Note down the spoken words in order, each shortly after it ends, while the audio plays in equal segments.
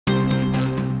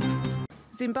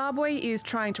Zimbabwe is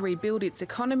trying to rebuild its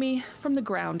economy from the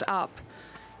ground up.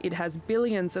 It has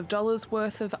billions of dollars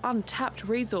worth of untapped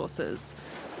resources,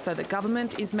 so the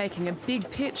government is making a big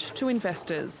pitch to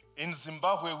investors. In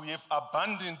Zimbabwe, we have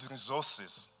abundant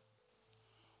resources.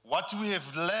 What we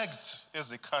have lacked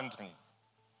as a country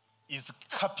is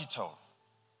capital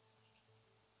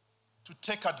to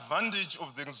take advantage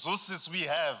of the resources we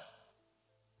have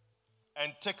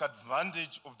and take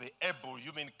advantage of the able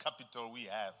human capital we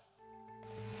have.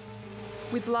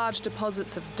 With large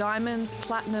deposits of diamonds,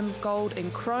 platinum, gold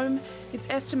and chrome, it's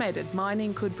estimated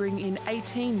mining could bring in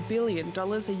 $18 billion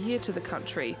a year to the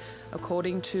country,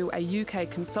 according to a UK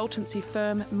consultancy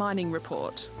firm Mining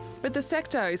Report. But the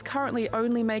sector is currently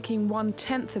only making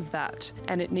 1/10 of that,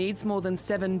 and it needs more than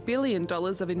 $7 billion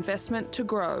of investment to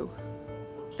grow.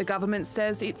 The government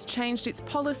says it's changed its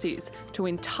policies to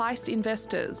entice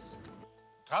investors.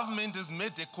 Government has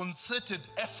made a concerted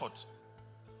effort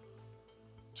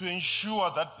to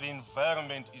ensure that the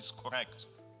environment is correct.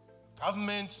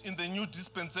 Government in the new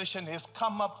dispensation has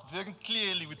come up very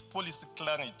clearly with policy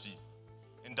clarity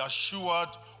and assured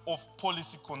of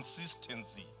policy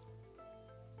consistency.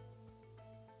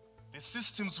 The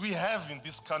systems we have in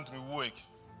this country work.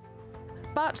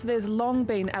 But there's long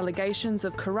been allegations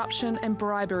of corruption and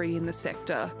bribery in the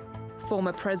sector.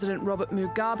 Former President Robert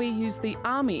Mugabe used the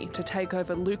army to take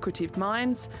over lucrative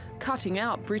mines, cutting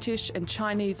out British and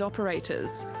Chinese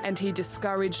operators, and he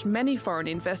discouraged many foreign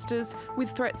investors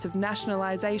with threats of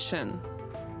nationalisation.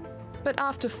 But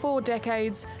after 4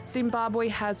 decades, Zimbabwe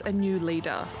has a new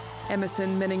leader.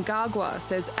 Emerson Mnangagwa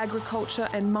says agriculture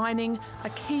and mining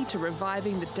are key to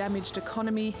reviving the damaged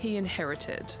economy he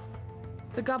inherited.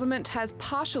 The government has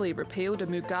partially repealed a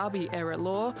Mugabe-era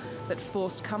law that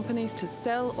forced companies to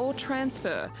sell or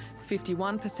transfer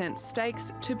 51%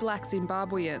 stakes to black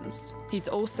Zimbabweans. He's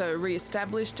also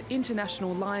re-established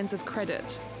international lines of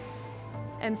credit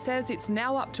and says it's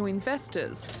now up to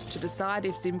investors to decide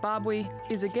if Zimbabwe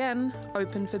is again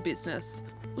open for business.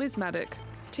 Liz Maddock,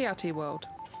 TRT World.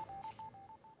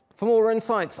 For more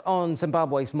insights on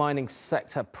Zimbabwe's mining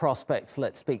sector prospects,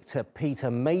 let's speak to Peter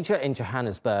Major in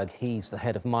Johannesburg. He's the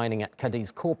head of mining at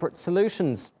Cadiz Corporate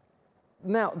Solutions.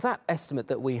 Now, that estimate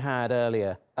that we had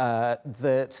earlier,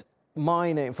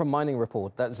 from Mining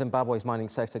Report, that Zimbabwe's mining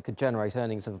sector could generate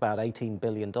earnings of about $18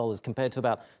 billion compared to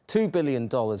about $2 billion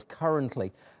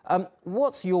currently.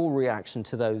 What's your reaction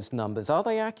to those numbers? Are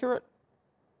they accurate?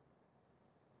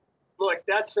 Look,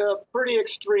 that's a pretty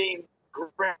extreme,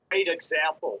 great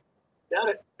example.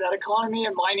 That economy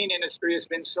and mining industry has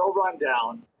been so run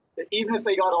down that even if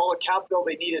they got all the capital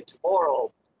they needed tomorrow,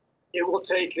 it will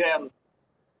take them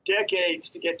decades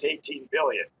to get to 18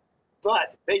 billion.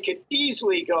 But they could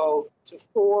easily go to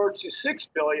 4 to 6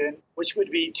 billion, which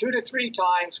would be 2 to 3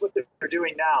 times what they're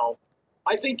doing now,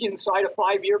 I think inside a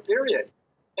 5-year period.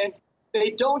 And they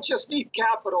don't just need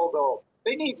capital, though.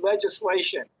 They need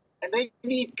legislation, and they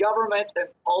need government and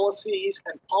policies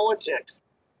and politics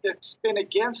that's been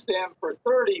against them for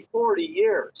 30, 40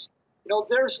 years. You know,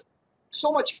 there's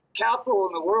so much capital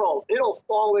in the world, it'll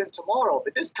fall in tomorrow.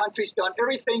 But this country's done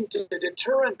everything to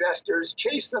deter investors,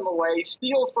 chase them away,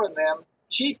 steal from them,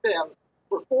 cheat them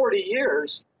for 40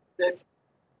 years, that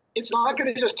it's not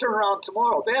going to just turn around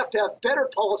tomorrow. They have to have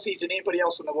better policies than anybody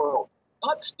else in the world.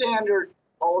 Not standard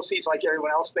policies like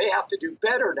everyone else. They have to do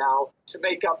better now to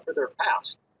make up for their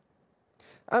past.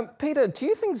 Peter, do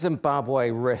you think Zimbabwe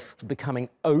risks becoming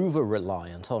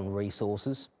over-reliant on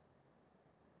resources?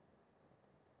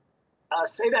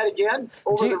 Say that again,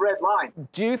 the red line.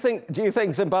 Do you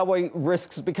think Zimbabwe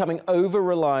risks becoming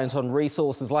over-reliant on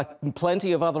resources like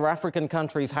plenty of other African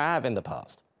countries have in the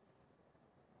past?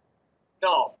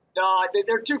 No,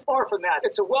 they're too far from that.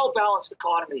 It's a well-balanced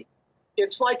economy.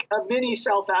 It's like a mini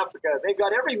South Africa. They've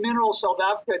got every mineral South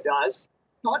Africa does,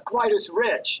 not quite as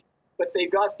rich, but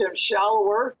they've got them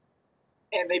shallower,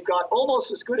 and they've got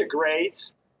almost as good a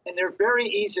grades, and they're very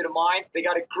easy to mine. They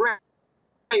got a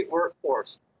great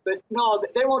workforce. But no,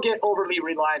 they won't get overly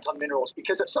reliant on minerals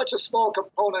because it's such a small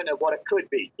component of what it could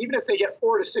be. Even if they get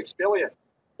 4 to 6 billion,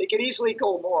 they could easily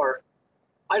go more.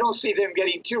 I don't see them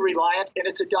getting too reliant, and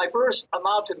it's a diverse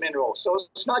amount of minerals. So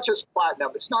it's not just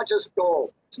platinum, it's not just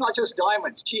gold, it's not just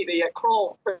diamonds. Gee, they get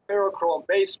chrome, ferrochrome,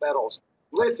 base metals,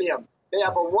 lithium. They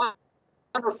have a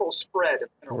wonderful spread of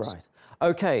minerals. Right.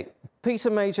 OK. Peter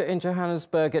Major in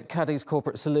Johannesburg at Cadiz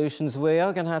Corporate Solutions. We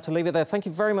are going to have to leave it there. Thank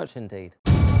you very much indeed.